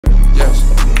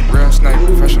Real snake,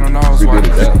 professional nose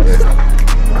wipers.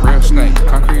 Real snake,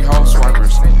 concrete hole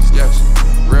swipers. Yes.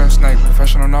 Real snake,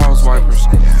 professional nose wipers.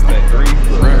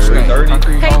 Real snake,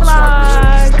 concrete hole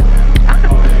swipers.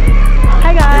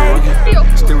 Hi guys.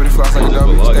 Stay with the flies like a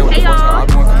W. Stay with the flies like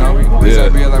I want to know me. Please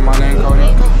be like my name Cody.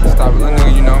 Stop it, little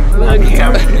nigga, you know me.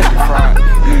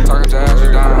 Target your ass,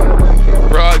 you down.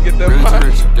 Bro, get that Rich,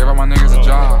 rich. Give all my niggas a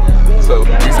job. So,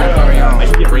 things ain't put me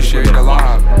on. Appreciate the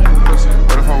live.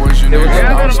 What if I was you niggas?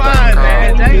 I was stuck in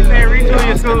man. James said retweet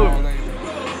your school.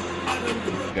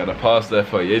 Gotta pause that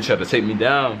for you. They tried to take me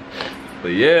down. But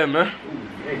yeah, man.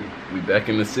 We back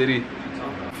in the city.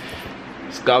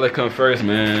 Scholar come first,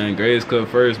 man. Grades come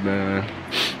first, man.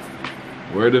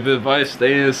 Word of advice,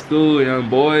 stay in school, young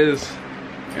boys.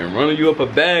 And running you up a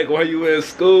bag while you in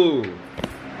school.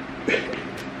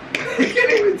 You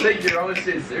can't even take your own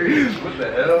shit serious. What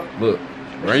the hell? Look,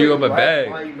 run you up a bag.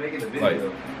 Why are you making a video?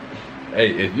 Like,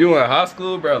 hey, if you in high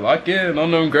school, bro, lock in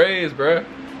on them grades, bro.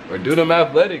 Or do them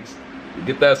athletics. You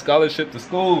get that scholarship to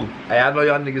school. Hey, I know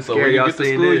y'all niggas So scared. when you Y'all get to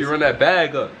seen school, this. you run that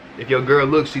bag up. If your girl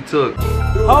looks, she took.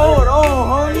 Hold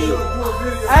on, homie.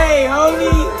 Hey,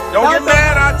 homie. Don't get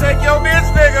mad, I'll take your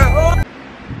bitch, nigga.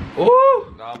 Ooh.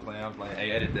 No, I'm playing.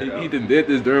 Hey, edit that He done did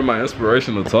this during my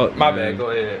inspirational talk. My man. bad, go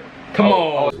ahead. Come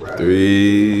on.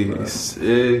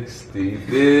 360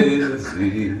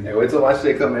 busy. Hey, wait till my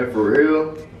shit come in for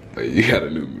real. Hey, you got a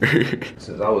new mirror.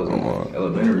 Since I was in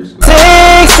elementary school.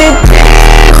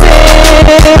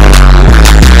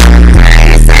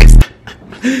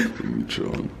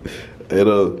 Hey,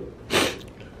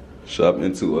 shop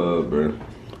into bro.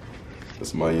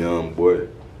 That's my young boy.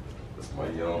 That's my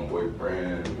young boy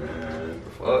brand, man.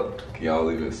 Fuck,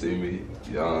 y'all even see me?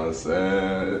 You know what I'm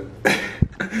saying?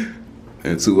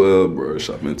 Into bro.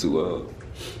 Shop into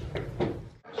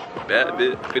bad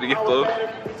bit. Finna get full.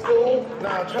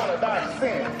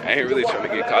 I ain't really trying to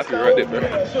get copyrighted, bro.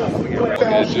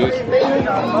 Get juice. We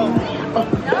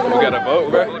got a vote,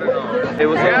 bro. It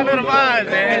was Y'all know the vibes,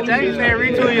 man. James said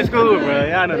retweet your school, bro.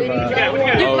 Y'all know the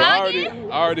vibes. You Oh, vlogging?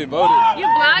 I already voted. You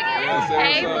vlogging? Yeah,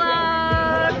 say Hey, what's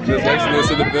vlog. Just excellence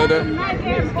in the building.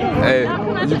 Hey,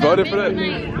 you voted for that?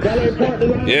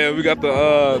 Yeah, we got the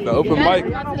open mic.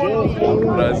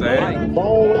 What I say?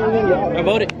 I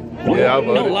voted. Yeah, I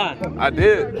voted. Don't lie. I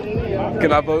did.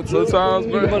 Can I vote 2 times,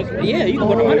 bro? Yeah, you can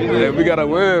vote on Yeah, we gotta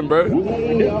win, bro.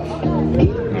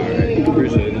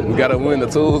 Appreciate it. We gotta win the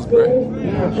tools, bro.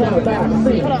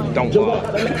 Don't vlog.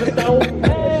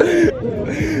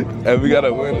 Hey, we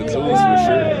gotta win the tools for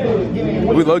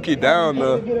sure. We low-key down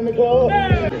though. I'm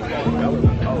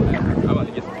about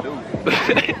to get some juice.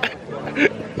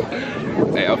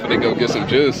 Hey, I'm finna go get some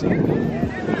juice.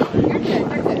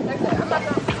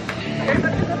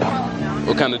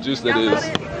 What kind of juice that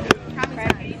is?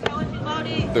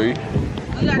 3. You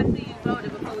gotta see you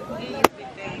voted before we can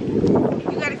get you.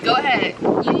 You gotta go ahead.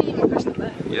 You didn't even push the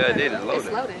button. Yeah, I did. It's loaded.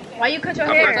 It's loading. Why you cut your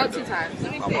hair? Vote 2 times.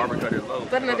 Let me My see. barber cut it low.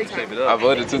 Vote another time. I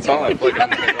voted 2 times.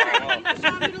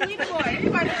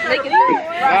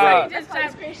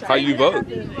 How you vote?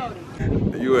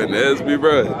 You and Nesby,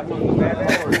 bro?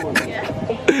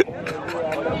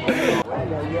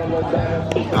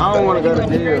 I don't want to go to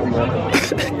jail, man.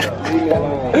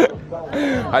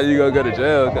 How you gonna go to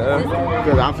jail, cuz?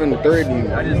 Because I'm finna threaten you. You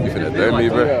finna threaten me,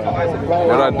 bro?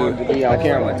 What I do? Be on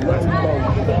camera.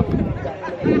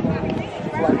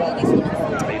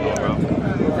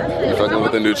 You fucking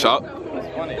with the new chop?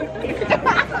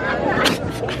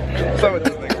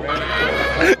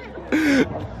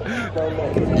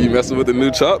 You messing with the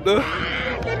new chop, though?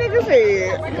 That nigga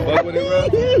said. Fuck with it, bro?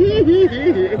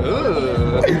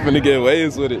 You finna get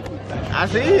waves with it. I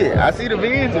see it. I see the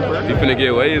vision, bro. You finna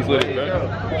get waves with it,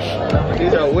 bro.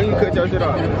 So when you cut your shit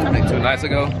off? I think 2 nights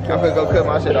ago. I'm finna go cut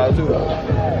my shit off too.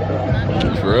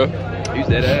 For real? You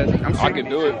said ass? I can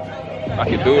do it. I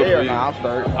can do it for you. Nah, I'll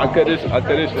start. I cut this shit off.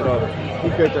 You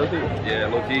cut your shit. Yeah,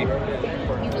 low key. It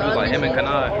was like him and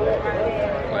Kanai.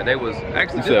 Like they was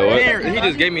actually. You said what? He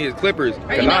just gave me his clippers. you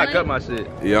Kanai done? cut my shit.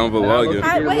 Yeah, I'm vlogging.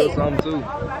 Hi, Get a little wait. something too.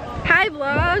 Hi,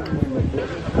 vlog.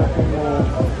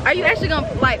 Are you actually gonna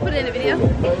like put it in the video?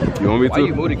 You want me Why you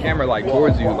to? move the camera like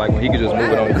towards you, like when he could just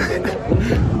move it on you?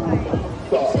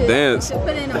 Dance. Just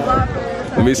put it in the vlog for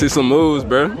us. Let me see some moves,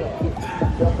 bro.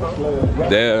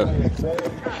 Damn.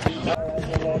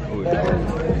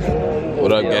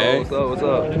 What up, gang? What's up? What's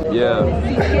up? Yeah.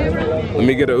 Let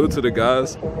me get a oot to the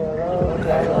guys.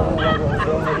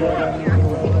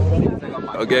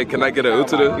 Okay, can I get a oot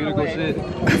to the? Beautiful shit.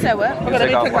 You said what? Okay, let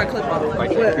me take my clip off.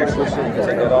 Like your picture shit. You can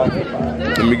take that off.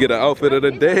 Let me get an outfit of the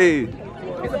day.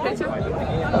 It's a picture?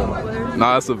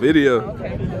 Nah, it's a video.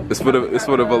 Okay. It's for the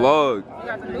vlog. We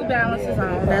got the New Balances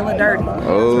on. They look dirty.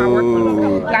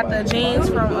 Oh. Got the jeans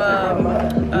from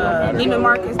Neiman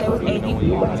Marcus. They was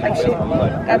 80 type shit.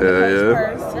 Got the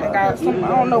purse. I got some. I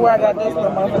don't know where I got this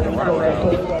little motherfucker from.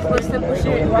 Little simple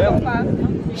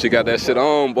shit. She got that shit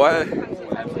on, boy.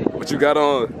 What you got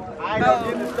on?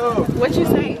 What you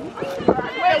say? Wait,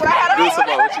 what I had on? Do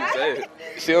something about what you said.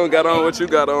 She don't got on what you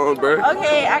got on, bro.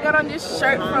 Okay, I got on this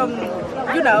shirt from,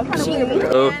 you know, Shein.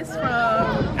 Pants from,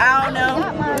 I don't know.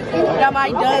 Got my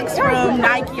dunks from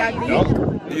Nike, I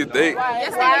think. You think?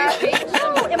 Yes, they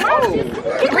are.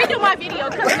 Redo my video,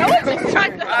 because no one just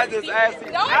tried to. I just asked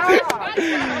you.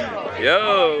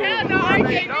 Yo. Hell no, I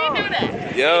can't redo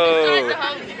that. Yo.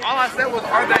 All I said was,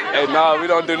 are they? Hey, nah, we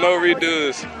don't do no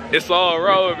redos. It's all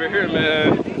raw over here,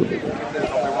 man.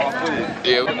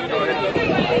 Yeah.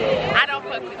 I don't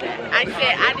fuck with that.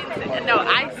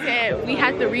 I said we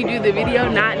had to redo the video,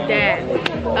 not that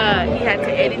he had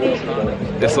to edit it.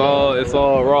 It's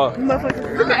all raw.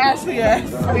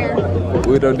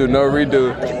 We don't do no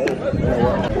redo.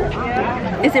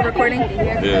 Is it recording?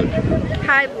 Yeah.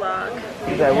 Hi, vlog.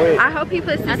 I hope he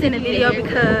puts this in the video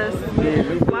because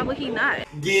why would he not?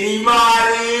 Get him out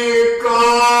of here,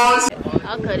 cuz.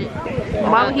 I'll cut it.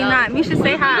 Why would he not? Misha,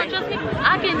 say hi.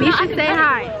 Misha, say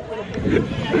hi.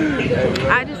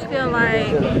 I just feel like,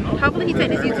 hopefully he take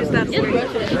this YouTube stuff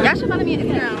serious. Y'all should follow me on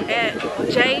Instagram at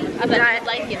JDARBIE.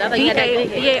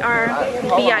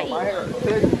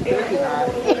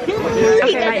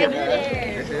 Okay, I am.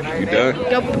 You done?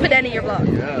 Yo, put that in your vlog.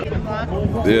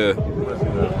 Yeah.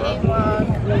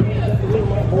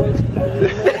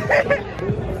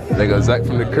 They go Zach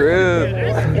from the crib.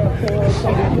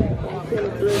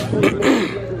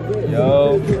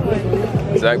 Yo.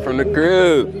 Zach from the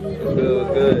crib.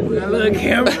 Good. Look,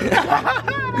 camera.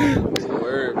 What's the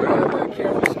word, bro?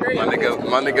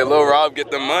 My nigga Lil Rob get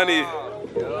the money.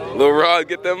 Lil Rob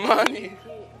get the money.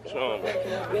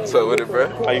 What's up with it, bro?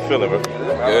 How you feeling, bro?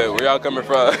 Good. Where y'all coming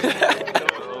from?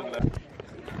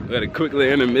 We had a quick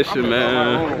little intermission,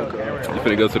 man. You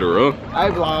finna go to the room? Hey,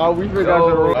 vlog, we finna go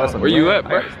to the room. Where you at,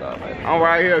 bro? I'm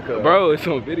right here, cuz. Bro, it's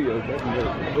on video.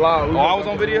 Vlog. Oh, I was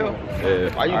on video?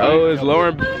 Yeah. Why you Oh, it's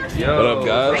Lauren. What up,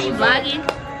 guys? Are you vlogging?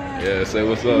 Yeah, say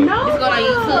what's up. It's going on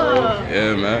YouTube.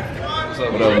 Yeah, man.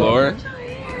 What up, Lauren?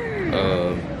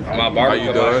 My barber How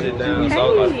you doing? shit down, so I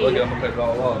was like, look, I'm gonna take it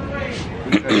all off.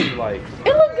 Like,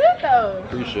 It look good though.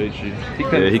 appreciate you.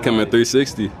 Yeah, he coming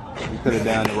 360. Put it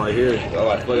down right here. So I was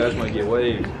like, fuck, I just want to get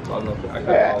waves. So I cut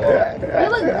it all off. You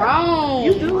look wrong.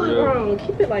 You do look wrong.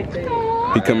 Keep it like that.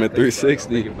 He coming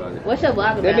 360. What's your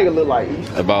vlog about? That nigga look like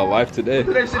About life today.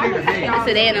 That shit ain't a thing. It's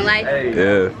a day in the life. Hey,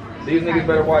 Yeah. these niggas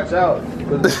better watch out.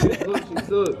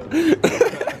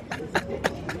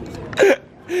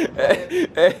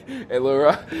 Hey, Lil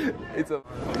Rob. It's a.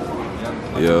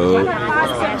 Yo.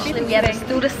 Let's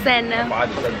do the center.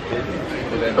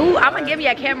 Ooh, I'm gonna give you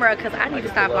a camera because I need to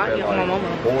stop vlogging on my mama.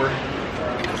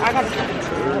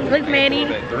 Look, Manny.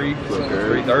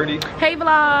 3:30. Hey,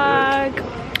 vlog.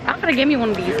 I'm gonna give me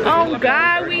one of these. Oh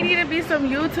God, we need to be some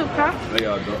YouTube huh?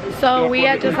 So we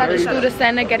are just at the student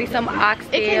center getting some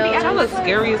oxtail. That looks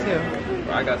scary as hell.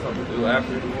 I got something to do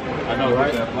after. I know,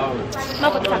 right?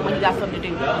 Motherfucker talking when you got something to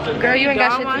do. Girl, you ain't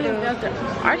got shit to do.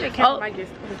 RJ can't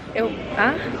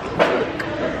huh?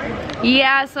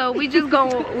 Yeah, so we just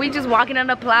walking on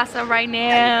the plaza right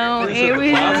now, and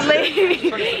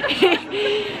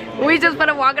we just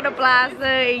gonna walk in the plaza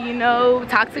and you know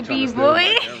talk to people.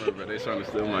 They trying to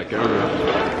steal my camera.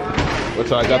 What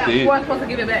y'all got to eat? I'm supposed to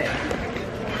give it back.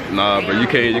 Nah, bro, you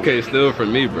can't steal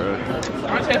from me, bro.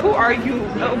 RJ, who are you?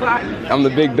 Nobody. I'm the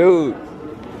big dude.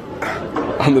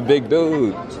 I'm the big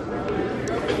dude.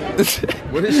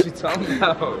 What is she talking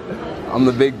about? I'm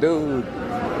the big dude.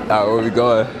 Alright, where we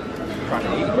going? Trying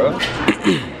to eat, bro.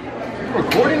 You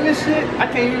recording this shit? I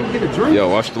can't even get a drink. Yo,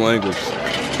 watch the language.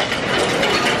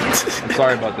 I'm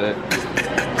sorry about that.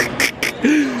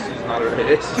 She's not her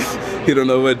head. He don't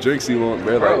know what drinks he want,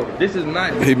 bro. Bro, Like, this is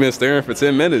not. he been staring for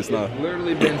 10 minutes now. It's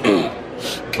literally been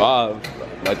 5.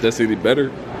 Like, that's any better?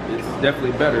 It's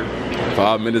definitely better.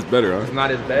 5 minutes better, It's huh?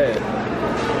 not as bad.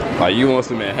 Like, you want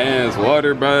some enhanced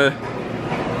water, bro?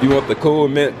 You want the cool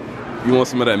mint? You want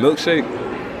some of that milkshake?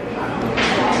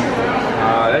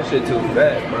 That shit too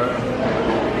fat, bro.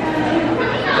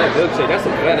 That milkshake, that's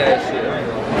some fat ass shit.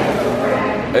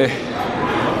 Hey,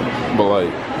 but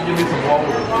like, You give me some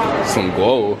water. some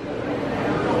glow.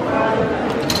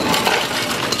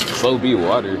 Slow be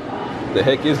water. The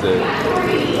heck is that?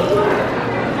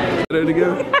 Say that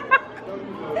again?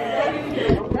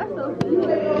 That's so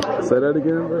good. Say that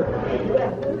again, bro.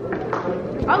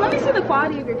 Oh, let me see the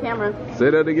quality of your camera. Say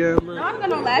that again, bro. No, I don't got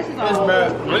no lashes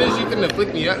on. When is you gonna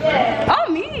flick me up, man?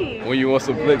 Oh, me. When you want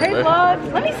some flicks, Hey, bro.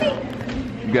 vlogs. Let me see.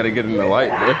 You gotta get in the light,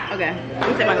 bro. Okay. Let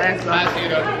me take my glasses off.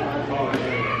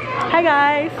 Hi,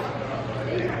 guys.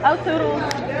 Oh, toodles.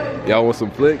 Y'all want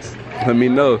some flicks? Let me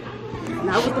know.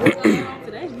 Now, what's the going on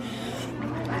today?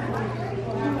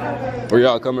 Where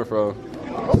y'all coming from?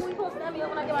 Oh, we supposed to stand me up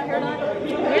when I get my hair done?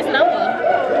 Where's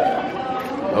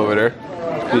Noah? Over there.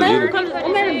 I'm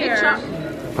at a big shop.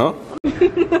 Huh?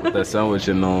 That sandwich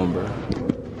you know, bro.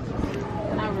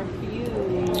 I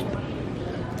refuse.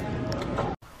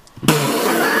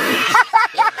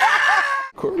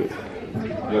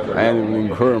 I ain't even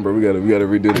recording, bro. We gotta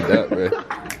redo the dap, bro.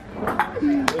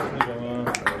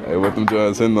 Hey, what them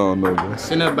joints hitting on, though, bro?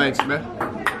 Cinnabites, bro.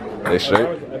 They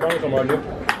straight?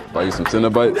 Buy you some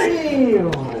Cinnabites?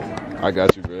 Damn. I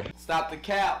got you, bro. Stop the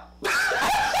cap.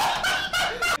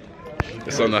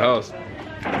 It's on the house.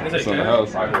 It's on the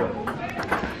house.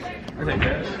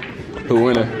 Who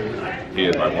winning? He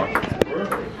is by one.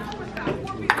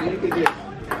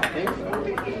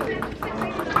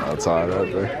 I'll tie it up,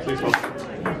 bro.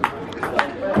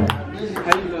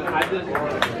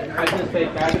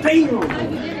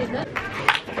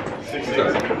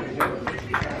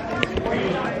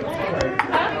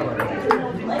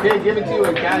 Can't give it to you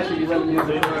in cash if you let me use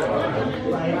it.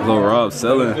 Little Rob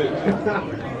selling.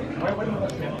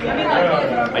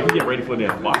 I can get ready for the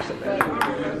unboxing.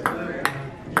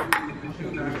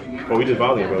 Well, we just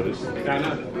volleying, bro. Just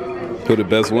Who the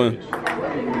best win?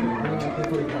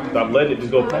 stop letting it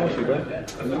just go past you, bro.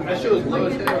 That shit was low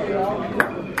as hell.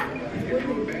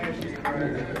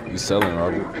 You selling,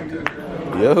 Robert?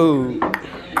 Yo.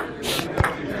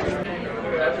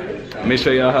 Make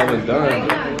sure y'all have it done.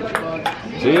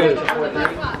 Jid.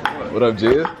 What up,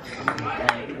 Jid?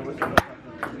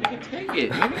 Take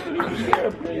it.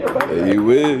 Hey, you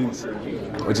wins.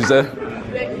 What you say?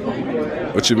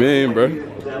 What you mean, bro?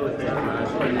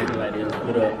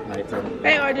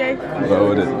 Hey, RJ. What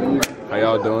with it? How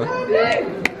y'all doing?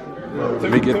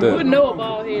 Let me get the. know a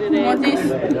ball here today. Want these?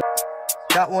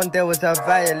 That one there was a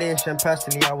violation.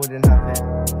 Personally, I wouldn't have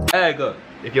it. Hey, go.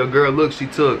 If your girl looks, she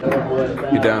took.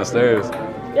 You downstairs.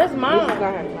 That's mine.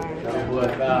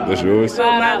 That's yours. So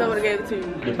mine would have gave it to you.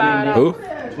 Who?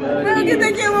 Man, get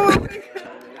that camera.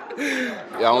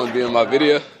 Y'all want to be in my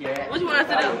video? What you want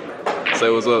us to do? Say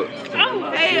what's up.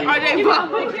 Oh, hey, RJ,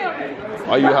 Pop.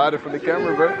 Are you hiding from the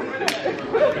camera, bro?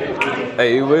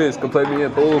 Hey, you Wiz, come play me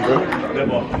in pool, bro.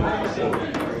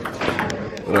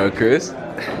 What up, Chris?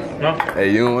 No.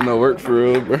 Hey, you don't want no work for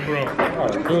real, bro. I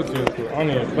don't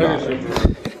even play this shit.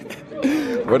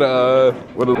 What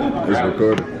it's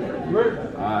recording.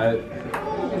 Alright.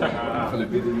 I'm gonna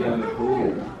be in the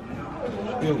pool.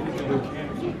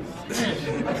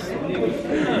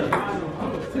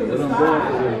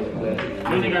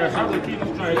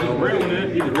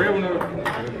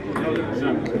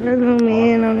 Zoom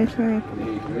in on this thing.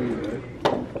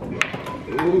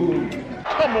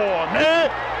 Come on, man.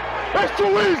 That's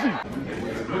too easy.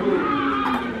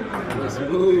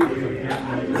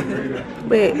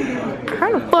 Wait,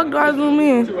 how the fuck do I zoom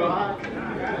in?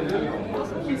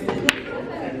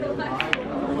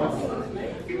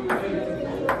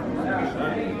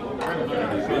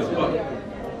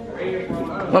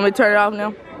 Want me to turn it off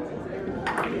now?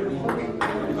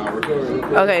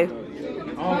 Okay.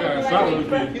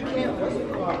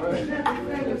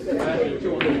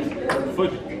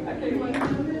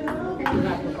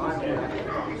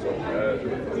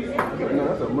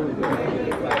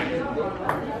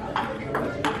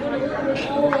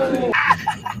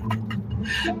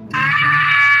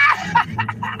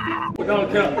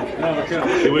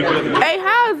 Hey,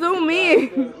 how I zoom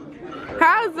in?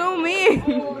 How I zoom in?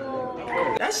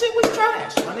 That shit was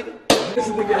trash, my nigga.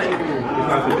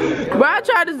 Bro, I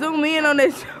tried to zoom in on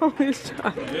this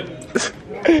shot.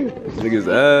 Niggas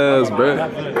ass, bro.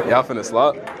 Y'all finna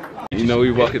slop? You know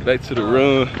we walking back to the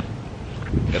room.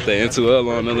 Got that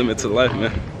N2L on, no limit to life,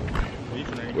 man.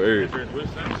 Word.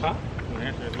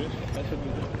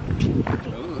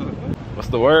 What's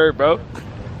the word, bro?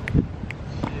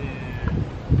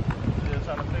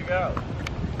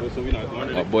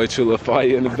 My boy Chula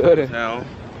Fire in the building. Now,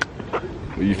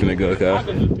 Where you finna go, Kyle?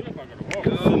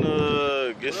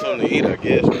 get something to eat, I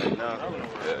guess, right now.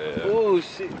 Oh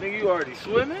shit, nigga, you already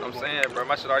swimming? I'm saying, bro,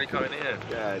 my shit already coming in.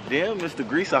 God damn, Mr.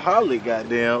 Greaseaholic,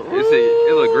 goddamn.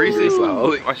 It look greasy.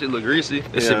 My shit look greasy.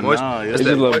 This shit moist. Nah, It's just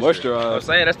a little moisturizer. I'm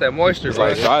saying that's that moisture, It's bro.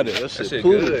 like fried it. that That shit shit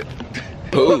poo. good.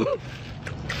 Ooh.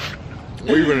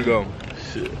 Where you gonna go?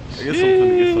 Shit. Get something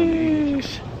to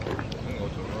eat.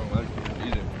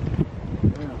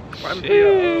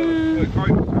 Yeah,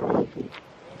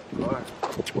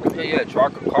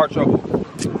 car trouble.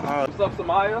 What's up,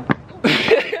 Samaya?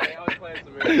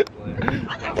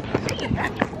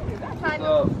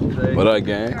 What up,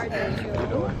 gang?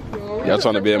 Y'all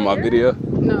trying to be in my video?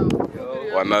 No.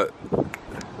 Why not?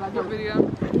 Like your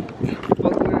video?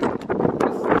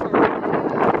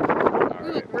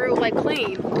 You look real, like,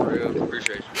 clean. Real,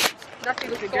 appreciate you. That's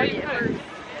you look dirty at first.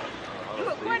 You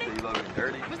recording?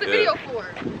 What's the video for?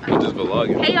 I'm just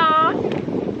vlogging. Hey y'all.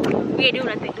 We ain't doing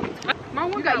nothing. My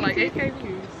one got like 8K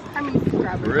views. How many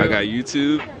subscribers? I got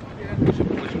YouTube.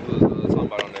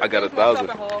 I got 1,000.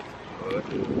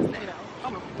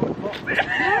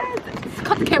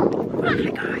 Cut the camera.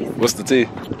 What's the T?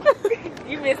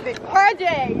 You missed it.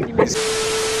 RJ.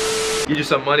 Get you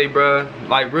some money, bro.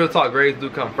 Like, real talk, grades do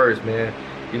come first, man.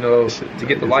 You know, to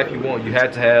get the life you want, you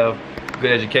have to have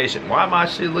good education. Why am I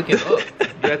shit looking up?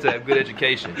 You have to have good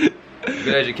education.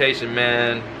 Good education,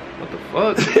 man. What the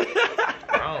fuck?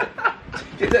 Bro.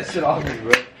 Get that shit off me,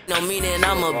 bro. No meaning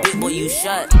I'm a big boy, you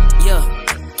shot. Yeah.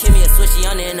 Give me a switchy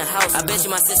on in the house. I bet you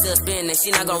my sister a spin and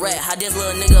she not gon' rat. How this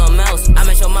little nigga a mouse? I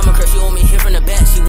met your mama